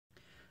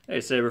Hey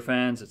Saber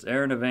fans, it's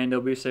Aaron of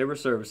A&W Saber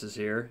Services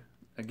here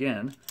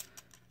again,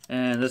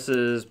 and this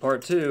is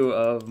part 2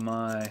 of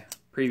my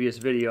previous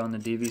video on the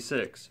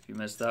DV6. If you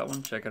missed that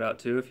one, check it out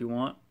too if you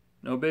want.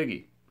 No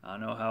biggie. I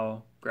know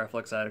how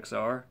graflex addicts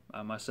are.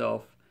 I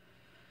myself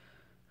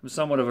am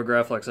somewhat of a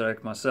graflex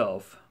addict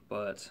myself,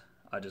 but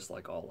I just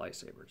like all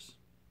lightsabers.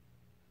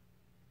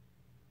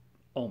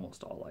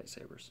 Almost all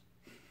lightsabers.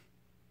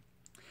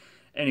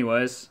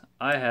 Anyways,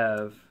 I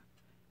have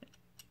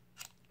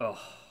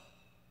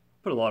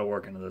put a lot of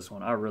work into this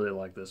one. I really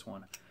like this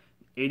one.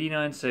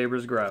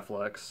 89sabers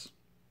graflex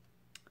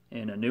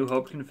in a New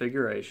Hope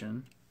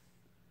configuration.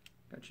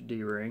 Got your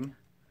D-ring.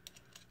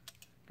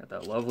 Got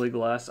that lovely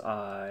glass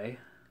eye.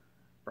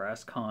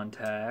 Brass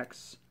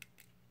contacts.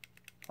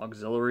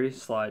 Auxiliary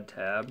slide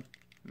tab.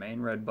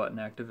 Main red button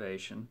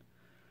activation.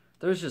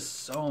 There's just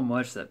so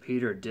much that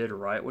Peter did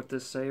right with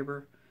this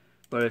saber.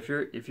 But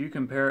if you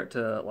compare it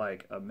to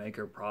like a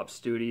Maker Prop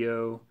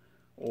Studio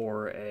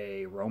or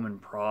a Roman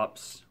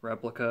Props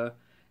replica,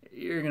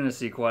 you're going to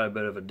see quite a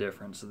bit of a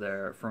difference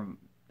there. From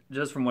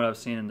what I've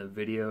seen in the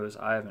videos,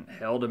 I haven't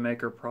held a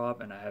Maker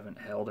Prop and I haven't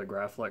held a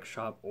Graflex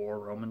shop or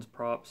Roman's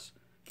Props.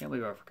 Can't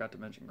believe I forgot to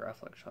mention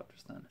Graflex shop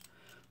just then.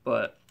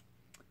 But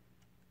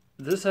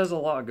this has a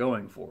lot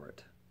going for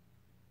it.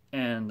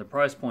 And the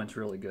price point's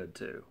really good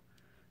too.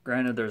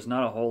 Granted, there's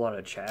not a whole lot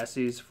of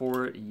chassis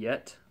for it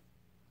yet.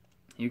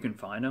 You can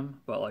find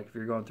them, but like if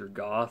you're going through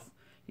Goth,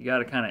 you got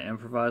to kind of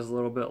improvise a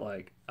little bit.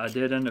 Like I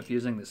did end up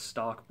using the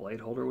stock blade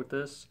holder with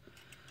this,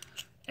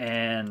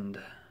 and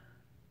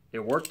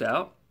it worked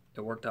out.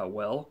 It worked out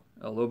well.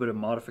 A little bit of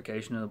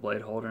modification in the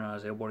blade holder, and I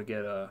was able to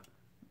get a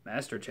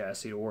master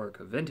chassis to work,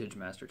 a vintage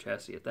master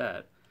chassis at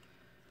that.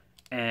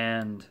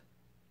 And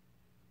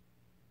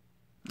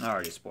I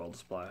already spoiled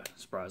the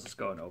surprise. Let's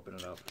go and open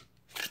it up.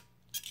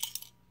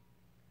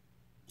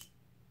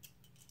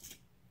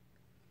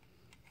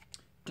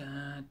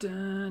 Dun,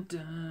 dun,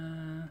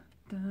 dun.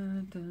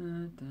 Dun,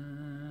 dun,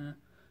 dun.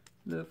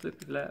 Little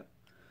flippy flap.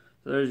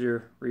 So there's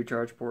your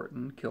recharge port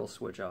and kill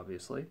switch,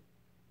 obviously.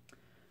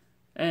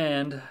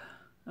 And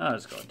I'll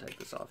just go and take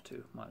this off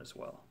too. Might as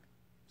well.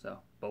 So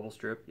bubble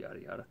strip, yada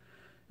yada.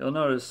 You'll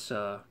notice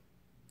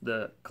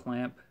the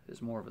clamp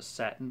is more of a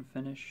satin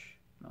finish,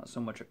 not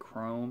so much a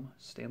chrome,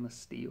 stainless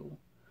steel.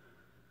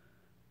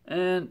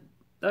 And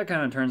that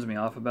kind of turns me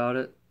off about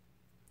it,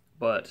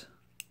 but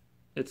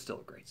it's still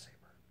a great saber.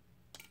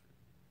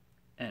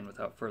 And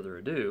without further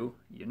ado,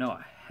 you know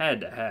I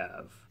had to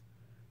have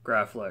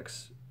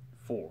Graflex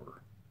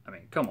 4. I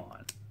mean, come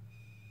on.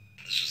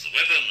 This is the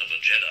weapon of a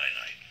Jedi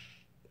Knight.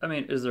 I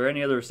mean, is there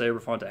any other saber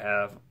font to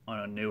have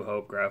on a New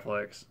Hope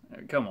Graflex?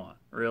 Come on,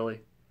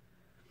 really?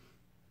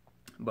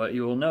 But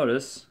you will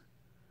notice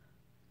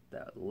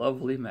that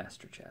lovely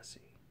master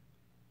chassis.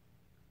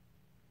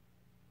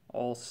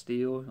 All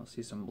steel. You'll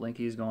see some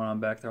blinkies going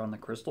on back there on the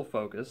crystal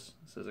focus.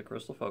 This is a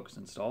crystal focus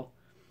install.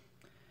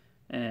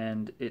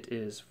 And it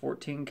is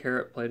 14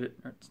 karat plated,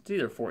 or it's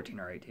either 14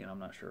 or 18, I'm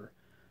not sure.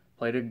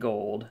 Plated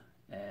gold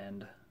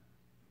and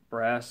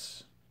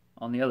brass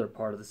on the other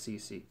part of the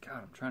CC.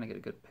 God, I'm trying to get a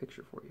good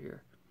picture for you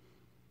here.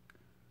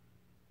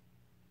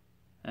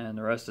 And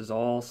the rest is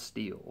all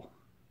steel.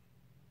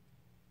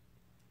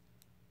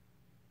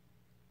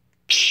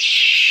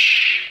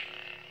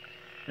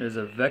 It is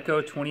a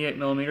Veco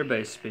 28mm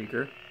bass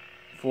speaker,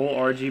 full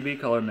RGB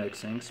color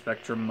mixing,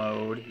 spectrum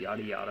mode,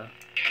 yada yada.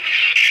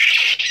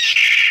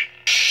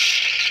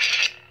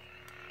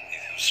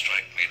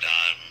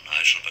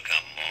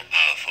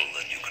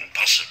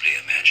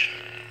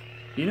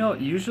 You know,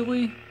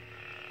 usually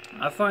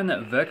I find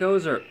that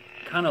Vecos are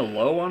kind of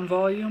low on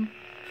volume,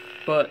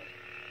 but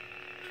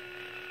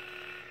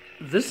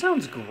this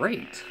sounds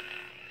great.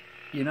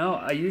 You know,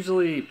 I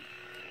usually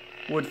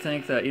would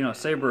think that, you know,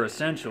 Saber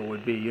Essential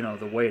would be, you know,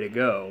 the way to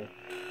go.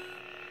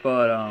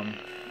 But,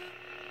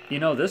 you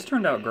know, this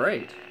turned out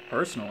great,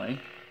 personally.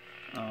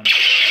 I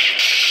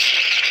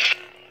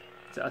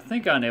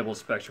think I enabled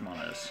Spectrum on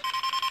this.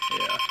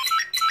 Yeah.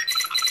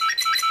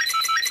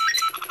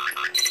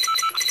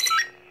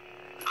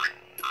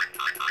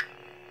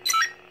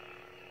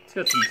 It's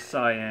got some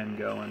cyan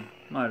going.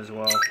 Might as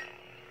well.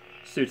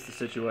 Suits the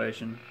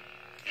situation.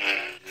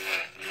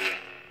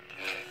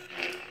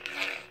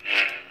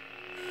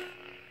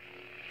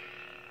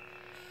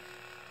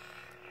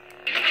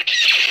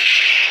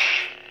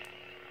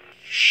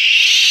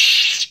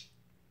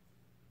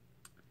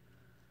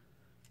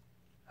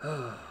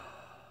 A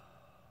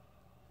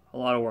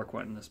lot of work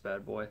went in this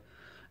bad boy.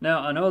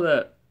 Now, I know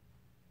that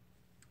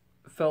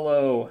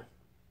fellow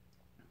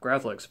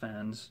Graflex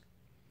fans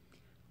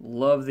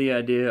love the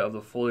idea of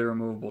the fully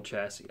removable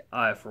chassis.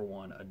 I, for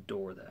one,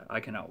 adore that. I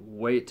cannot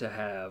wait to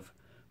have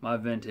my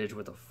vintage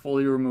with a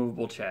fully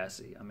removable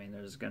chassis. I mean,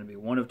 there's going to be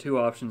one of two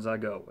options I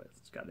go with.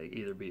 It's got to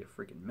either be a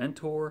freaking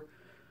Mentor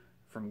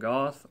from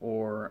Goth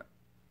or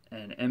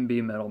an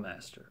MB Metal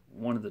Master.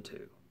 One of the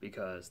two.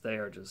 Because they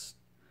are just,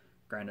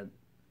 granted,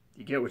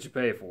 you get what you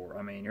pay for.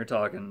 I mean, you're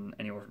talking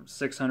anywhere from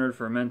 $600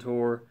 for a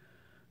Mentor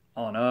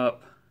on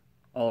up,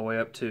 all the way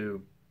up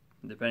to,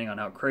 depending on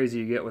how crazy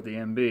you get with the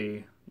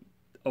MB,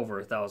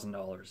 over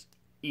 $1,000.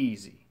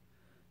 Easy.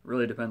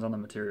 Really depends on the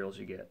materials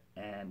you get.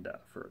 And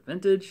for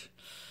vintage,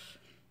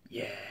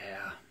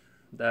 yeah,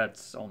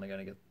 that's only going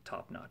to get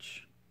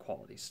top-notch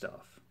quality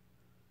stuff.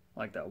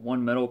 Like that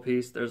one metal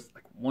piece, there's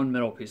like one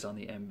metal piece on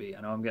the MB.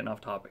 I know I'm getting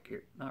off topic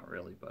here. Not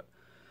really, but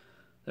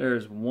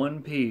there's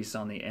one piece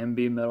on the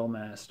MB Metal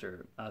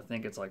Master. I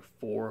think it's like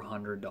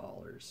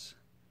 $400.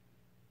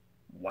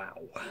 Wow.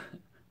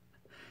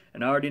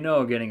 And I already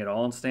know getting it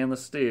all in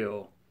stainless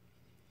steel,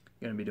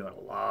 going to be doing a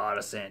lot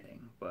of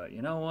sanding. But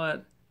you know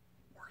what?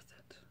 Worth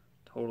it.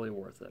 Totally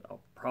worth it.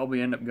 I'll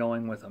probably end up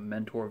going with a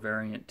Mentor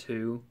Variant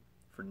 2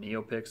 for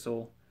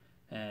NeoPixel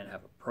and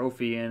have a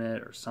Profi in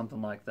it or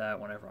something like that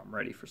whenever I'm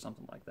ready for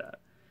something like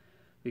that.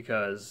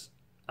 Because,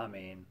 I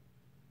mean,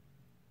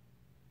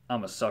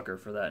 I'm a sucker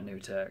for that new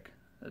tech.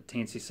 The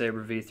Teensy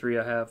Saber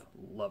V3 I have,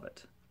 love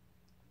it.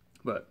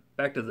 But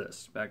back to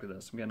this. I'm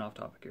getting off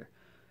topic here.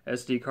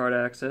 SD card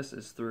access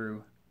is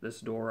through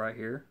this door right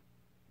here.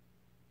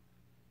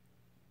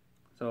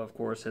 So, of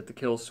course, hit the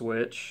kill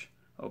switch,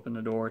 open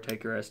the door,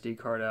 take your SD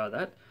card out.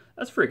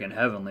 That's freaking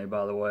heavenly,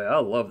 by the way. I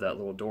love that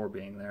little door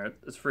being there.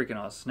 It's freaking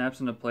awesome. Snaps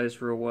into place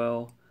real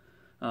well.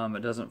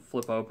 It doesn't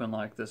flip open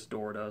like this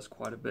door does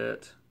quite a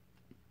bit,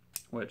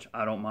 which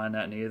I don't mind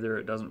that neither.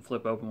 It doesn't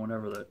flip open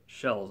whenever the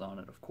shell is on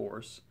it, of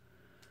course.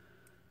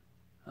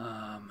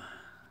 Yeah.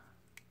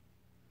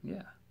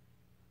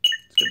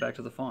 Let's get back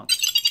to the font.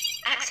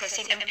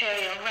 Accessing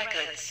Imperial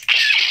Records.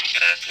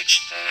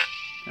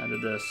 Now to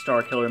the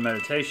Star Killer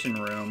Meditation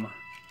Room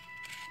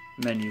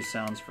menu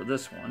sounds for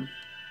this one.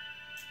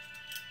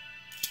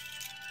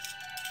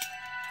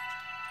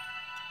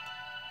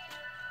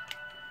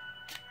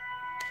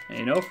 And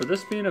you know, for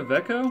this being a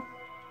Vecco,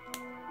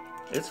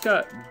 it's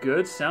got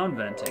good sound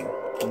venting.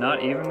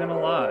 Not even gonna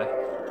lie.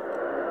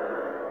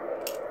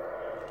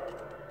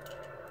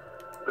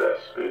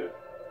 That's it.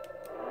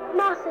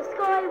 Master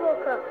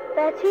Skywalker,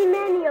 there are too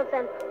many of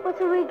them. What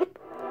are we going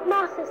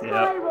Master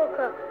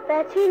Skywalker, there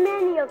are too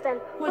many of them.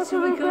 What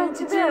are we going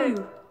to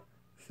do?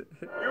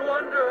 You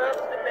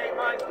underestimate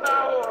my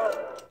power.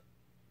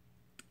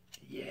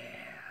 Yeah.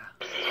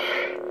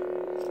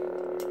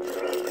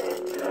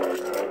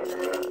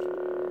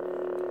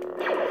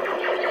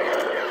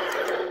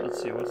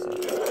 Let's see, what's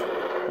this?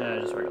 Yeah,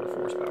 just regular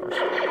force powers.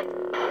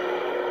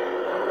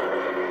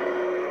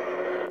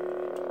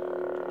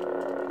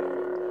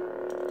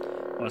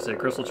 Want to say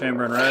Crystal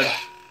Chamber in red?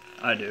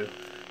 I do.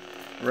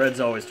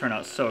 Reds always turn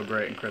out so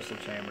great in Crystal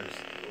Chambers.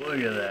 Look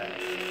at that.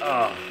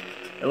 Oh,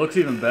 it looks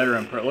even better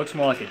in person. It looks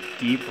more like a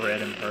deep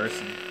red in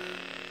person.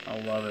 I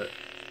love it.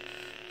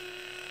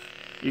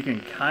 You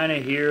can kind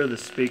of hear the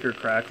speaker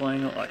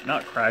crackling. Like,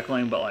 not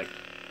crackling, but like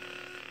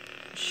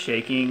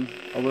shaking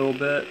a little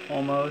bit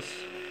almost.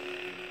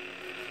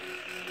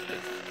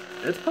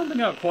 It's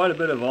pumping out quite a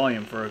bit of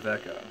volume for a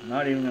Vecco.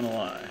 Not even gonna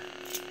lie.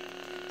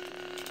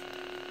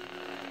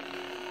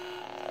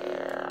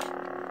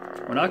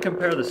 When I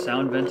compare the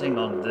sound venting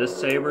on this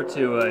saber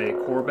to a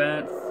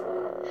Corbanth,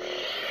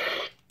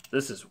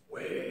 this is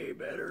way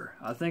better.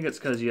 I think it's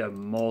because you have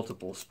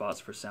multiple spots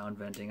for sound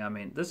venting. I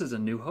mean, this is a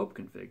New Hope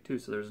config too,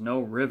 so there's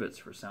no rivets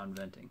for sound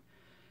venting.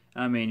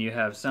 I mean, you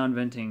have sound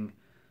venting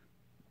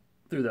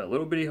through that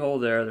little bitty hole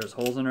there. There's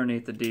holes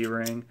underneath the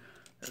D-ring.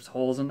 There's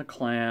holes in the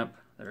clamp.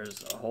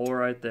 There's a hole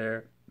right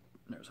there.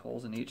 There's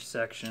holes in each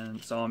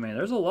section. So, I mean,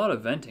 there's a lot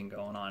of venting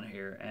going on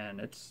here, and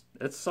it's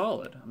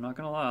solid. I'm not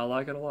going to lie. I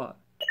like it a lot.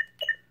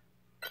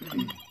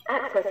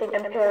 Accessing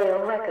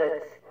Imperial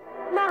Records.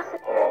 Master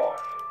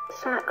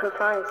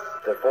Sacrifice.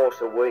 The Force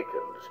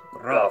Awakens.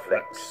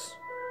 Graflex.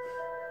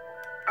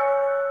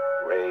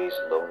 Ray's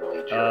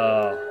lonely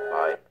journey.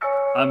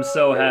 I'm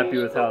so happy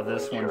with how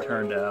this one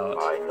turned out.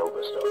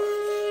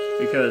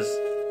 Because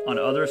on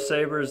other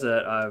sabers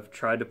that I've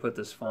tried to put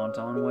this font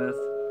on with,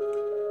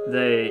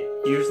 they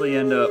usually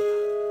end up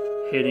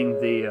hitting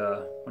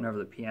the, whenever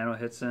the piano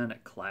hits in,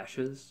 it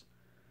clashes.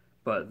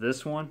 But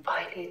this one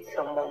I need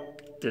someone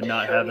did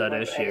not have that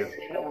issue.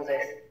 in all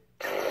this.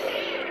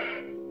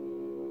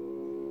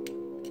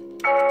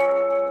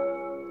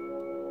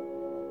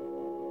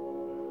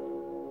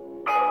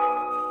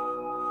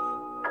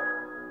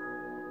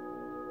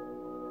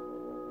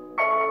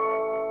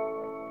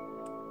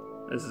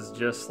 This is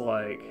just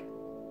like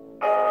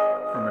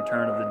from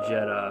Return of the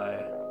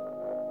Jedi.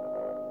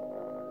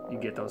 You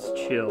get those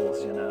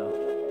chills, you know.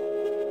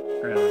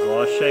 There's a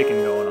lot of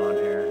shaking going on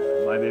here.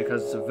 It might be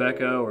because it's a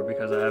Vecco or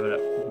because I have it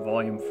at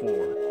volume 4.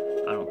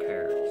 I don't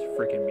care. It's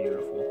freaking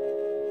beautiful.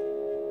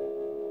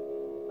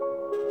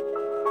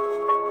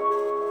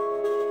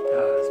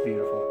 Ah, it's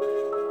beautiful.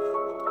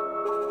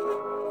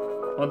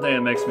 One thing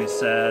that makes me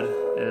sad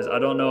is I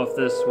don't know if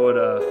this would,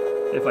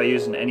 if I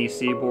used an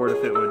NEC board,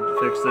 if it would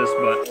fix this,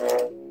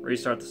 but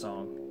restart the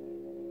song.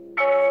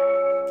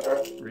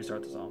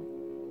 Restart the song.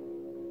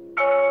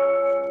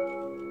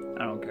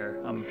 I don't care.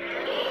 I'm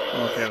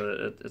okay with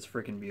it. It's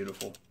freaking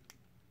beautiful.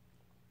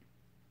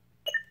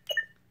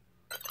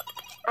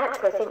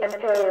 Accessing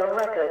Imperial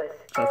Records.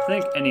 I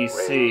think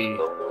NEC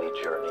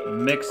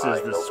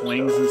mixes the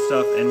swings and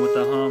stuff in with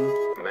the hum.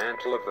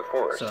 Mantle of the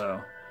Force.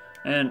 So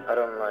And I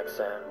don't like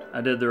sand.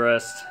 I did the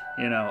rest,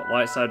 you know,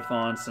 light side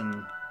fonts,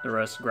 and the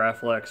rest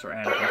graflex or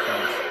Anakin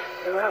fonts.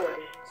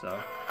 Neurology. So,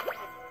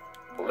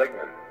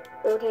 Malignant.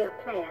 Audio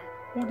player.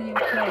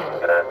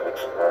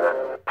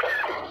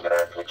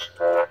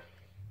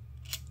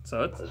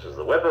 so This is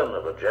the weapon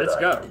of a Jedi. it's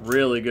got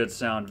really good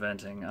sound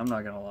venting. I'm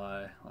not gonna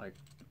lie, like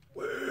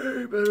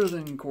way better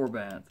than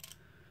Corbanth.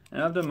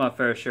 And I've done my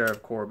fair share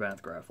of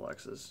Corbanth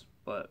graflexes,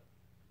 but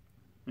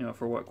you know,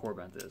 for what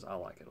Corbanth is, I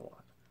like it a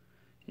lot.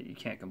 You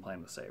can't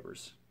complain with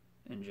sabers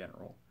in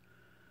general.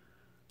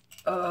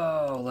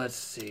 Oh, let's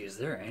see. Is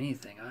there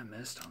anything I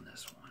missed on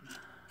this one?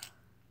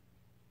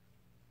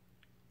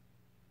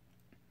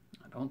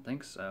 I don't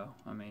think so.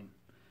 I mean,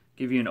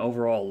 give you an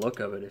overall look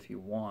of it if you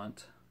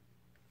want.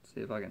 Let's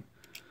see if I can.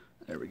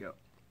 There we go.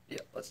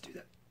 Yep, let's do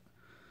that.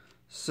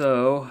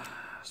 So,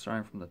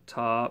 starting from the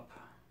top.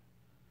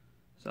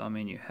 So, I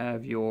mean, you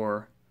have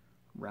your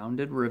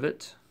rounded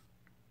rivet.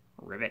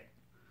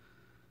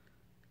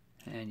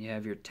 And you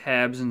have your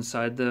tabs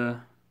inside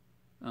the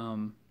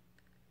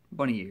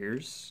bunny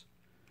ears.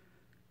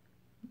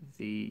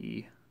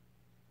 The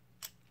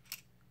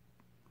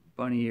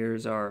bunny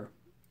ears are...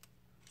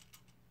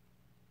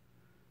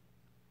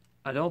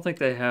 I don't think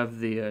they have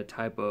the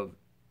type of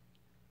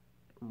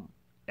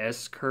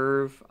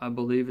S-curve, I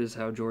believe is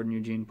how Jordan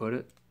Eugene put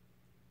it.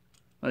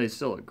 Well, they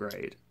still look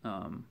great.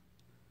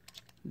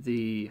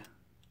 The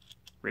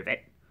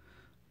rivet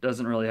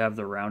doesn't really have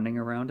the rounding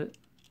around it.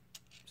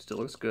 Still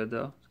looks good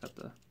though. It's got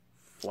the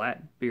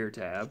flat beer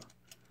tab.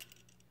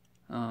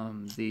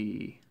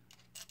 The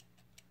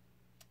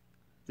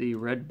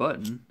red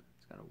button,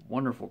 it's got a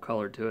wonderful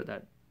color to it,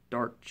 that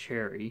dark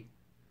cherry.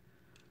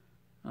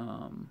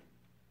 I'm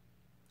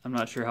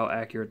not sure how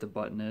accurate the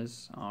button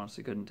is. I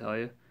honestly couldn't tell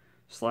you.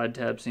 Slide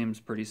tab seems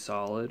pretty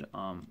solid.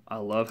 I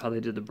love how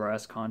they did the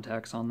brass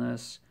contacts on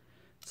this.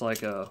 It's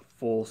like a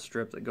full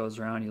strip that goes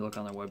around. You look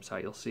on their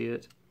website, you'll see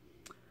it.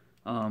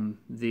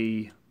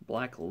 The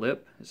black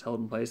lip is held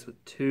in place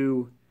with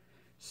two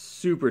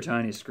super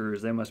tiny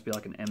screws. They must be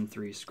like an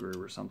M3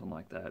 screw or something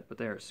like that, but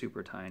they are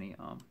super tiny.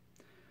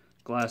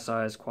 Glass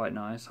eye is quite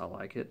nice. I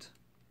like it.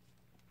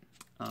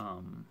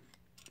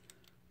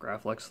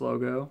 Graflex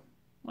logo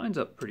lines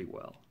up pretty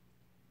well.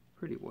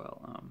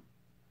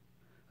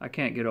 I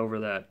can't get over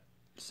that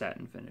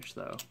satin finish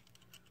though.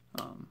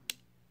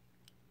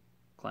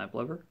 Clamp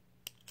lever.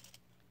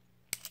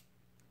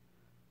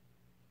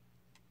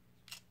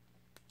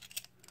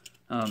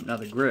 Now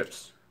the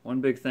grips.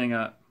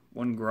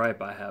 One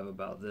gripe I have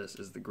about this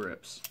is the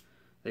grips.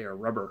 They are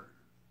rubber.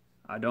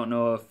 I don't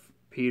know if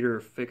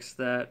Peter fixed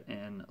that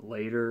in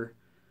later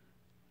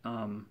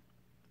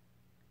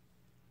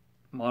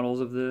models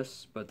of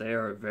this, but they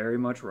are very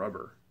much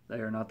rubber. They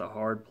are not the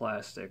hard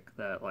plastic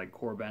that like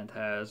Corbanth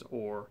has,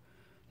 or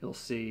you'll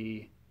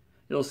see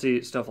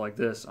stuff like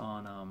this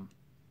on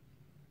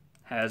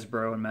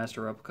Hasbro and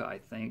Master Replica, I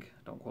think.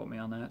 Don't quote me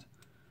on that.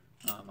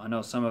 I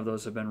know some of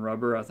those have been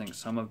rubber. I think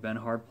some have been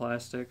hard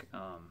plastic.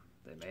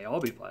 They may all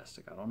be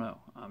plastic. I don't know.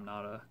 I'm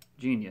not a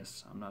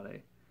genius. I'm not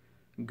a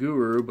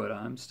guru, but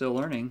I'm still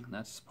learning.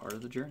 That's part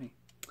of the journey.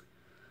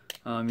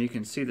 You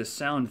can see the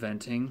sound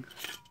venting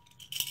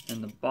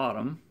in the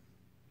bottom.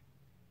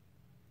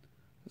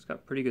 It's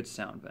got pretty good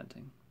sound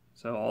venting.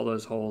 So all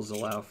those holes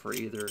allow for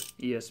either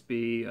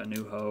ESB, A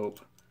New Hope,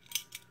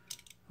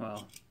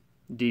 well,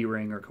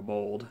 D-Ring or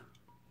Kobold,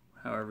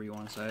 however you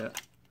want to say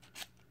it.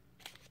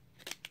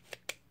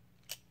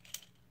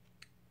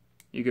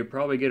 You could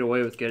probably get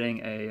away with getting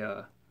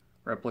a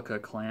replica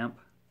clamp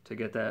to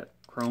get that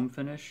chrome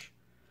finish,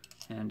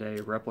 and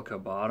a replica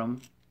bottom,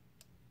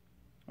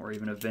 or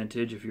even a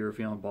vintage if you were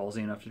feeling ballsy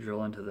enough to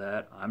drill into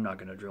that. I'm not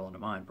going to drill into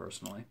mine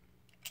personally.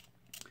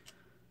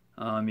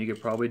 You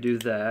could probably do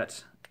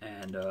that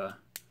and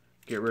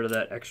get rid of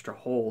that extra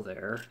hole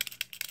there,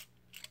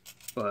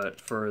 but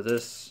for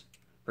this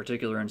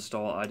particular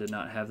install I did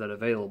not have that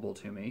available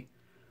to me.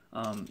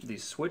 The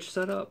switch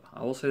setup,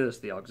 I will say this,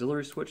 the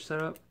auxiliary switch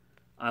setup,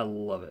 I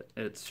love it.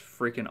 It's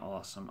freaking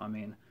awesome. I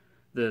mean,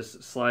 this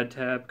slide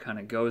tab kind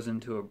of goes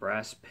into a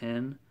brass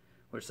pin,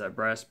 which that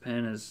brass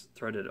pin is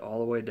threaded all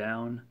the way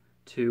down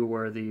to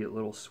where the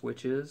little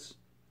switch is,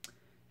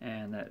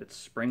 and that it's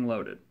spring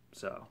loaded,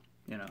 so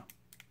you know,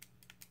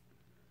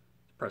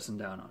 pressing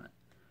down on it.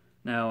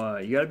 Now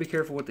you got to be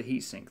careful with the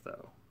heatsink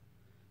though.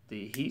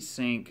 The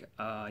heatsink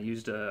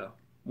used a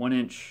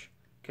 1-inch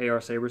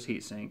KR Sabers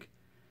heatsink,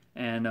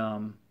 and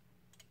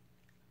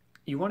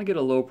you want to get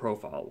a low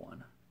profile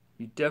one.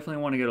 You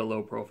definitely want to get a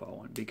low profile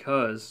one,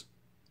 because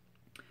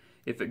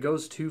if it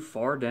goes too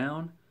far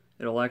down,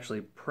 it'll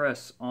actually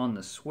press on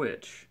the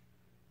switch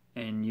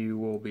and you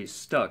will be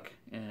stuck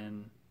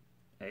in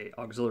a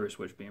auxiliary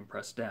switch being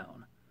pressed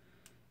down.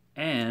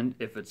 And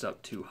if it's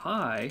up too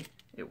high,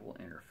 it will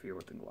interfere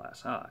with the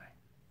glass eye.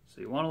 So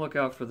you want to look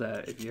out for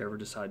that if you ever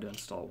decide to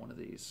install one of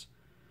these.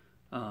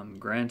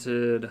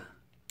 Granted,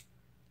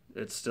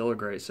 it's still a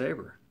great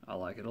saber. I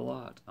like it a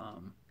lot.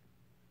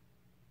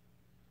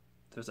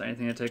 If there's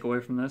anything to take away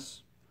from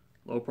this,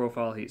 low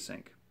profile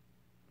heatsink,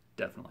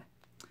 definitely.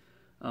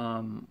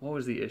 What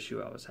was the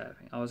issue I was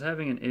having? I was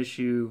having an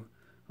issue.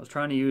 I was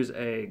trying to use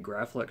a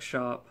Graflex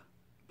shop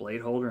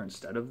blade holder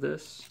instead of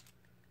this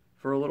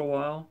for a little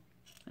while,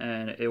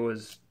 and it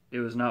was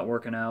not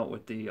working out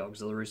with the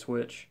auxiliary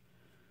switch.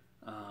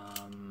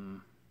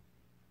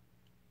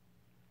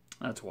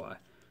 That's why.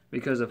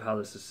 Because of how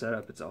this is set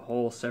up, it's a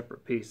whole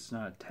separate piece. It's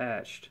not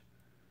attached,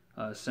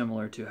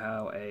 similar to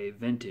how a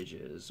vintage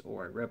is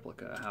or a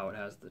replica, how it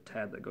has the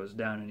tab that goes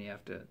down and you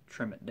have to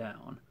trim it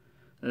down.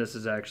 This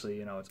is actually,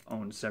 you know, its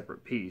own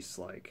separate piece,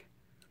 like,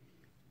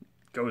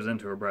 goes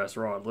into a brass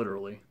rod,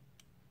 literally.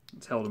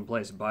 It's held in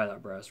place by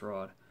that brass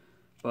rod.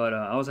 But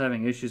I was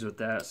having issues with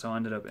that, so I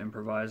ended up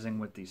improvising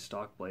with the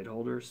stock blade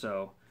holder.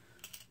 So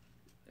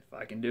if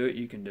I can do it,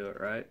 you can do it,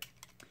 right?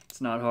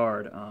 It's not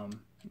hard.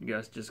 You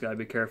guys just gotta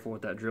be careful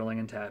with that drilling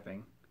and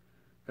tapping,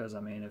 because I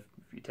mean, if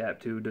you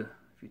tap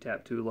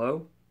too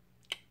low,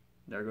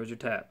 there goes your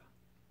tap,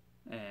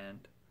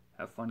 and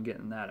have fun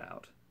getting that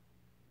out.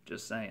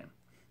 Just saying,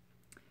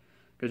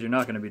 because you're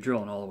not going to be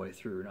drilling all the way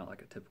through, not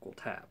like a typical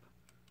tap.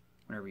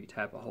 Whenever you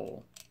tap a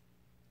hole,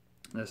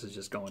 this is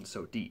just going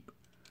so deep,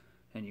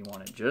 and you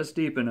want it just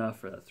deep enough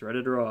for that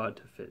threaded rod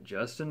to fit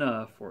just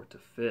enough for it to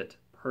fit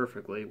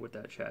perfectly with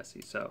that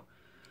chassis. So,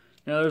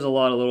 you know, there's a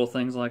lot of little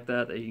things like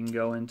that you can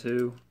go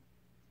into,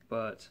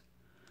 but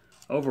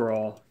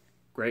overall,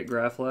 great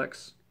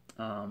Graflex.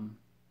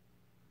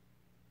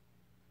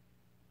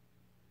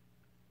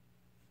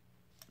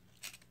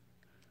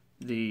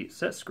 The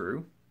set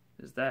screw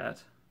is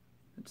that.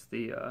 It's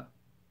the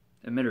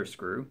emitter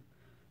screw,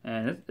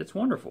 and it's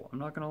wonderful. I'm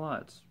not going to lie.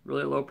 It's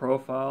really low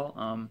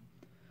profile.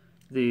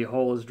 The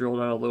hole is drilled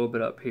out a little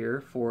bit up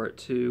here for it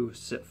to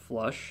sit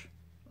flush,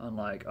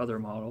 unlike other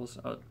models,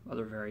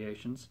 other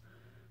variations.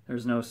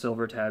 There's no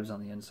silver tabs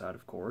on the inside,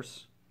 of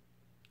course,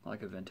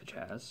 like a vintage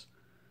has.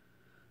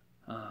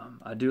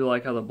 I do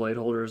like how the blade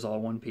holder is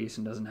all one piece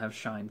and doesn't have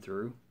shine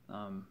through.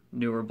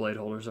 Newer blade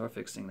holders are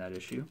fixing that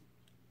issue.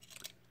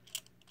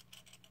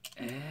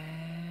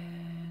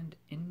 And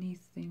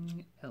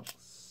anything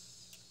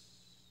else?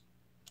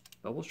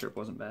 Bubble strip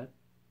wasn't bad.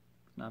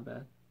 Not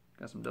bad.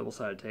 Got some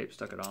double-sided tape,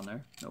 stuck it on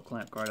there. No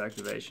clamp card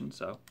activation,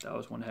 so that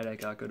was one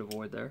headache I could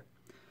avoid there.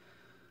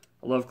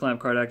 I love clamp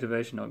card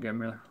activation, don't get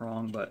me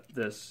wrong, but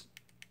that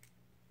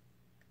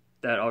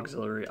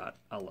auxiliary,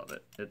 I love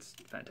it. It's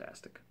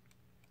fantastic.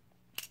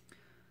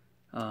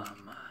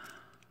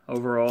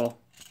 Overall,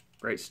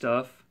 great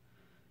stuff,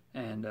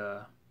 and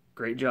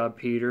great job,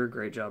 Peter.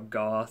 Great job,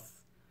 Goth.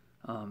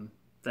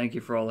 Thank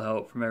you for all the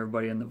help from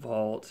everybody in the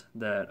vault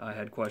that I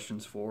had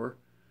questions for.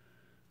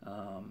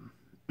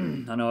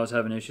 I know I was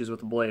having issues with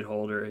the blade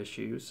holder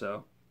issue,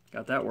 so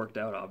got that worked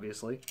out,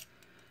 obviously.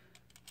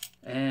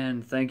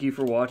 And thank you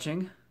for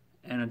watching,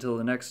 and until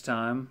the next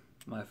time,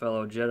 my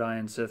fellow Jedi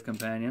and Sith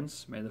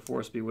companions, may the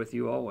Force be with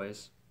you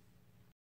always.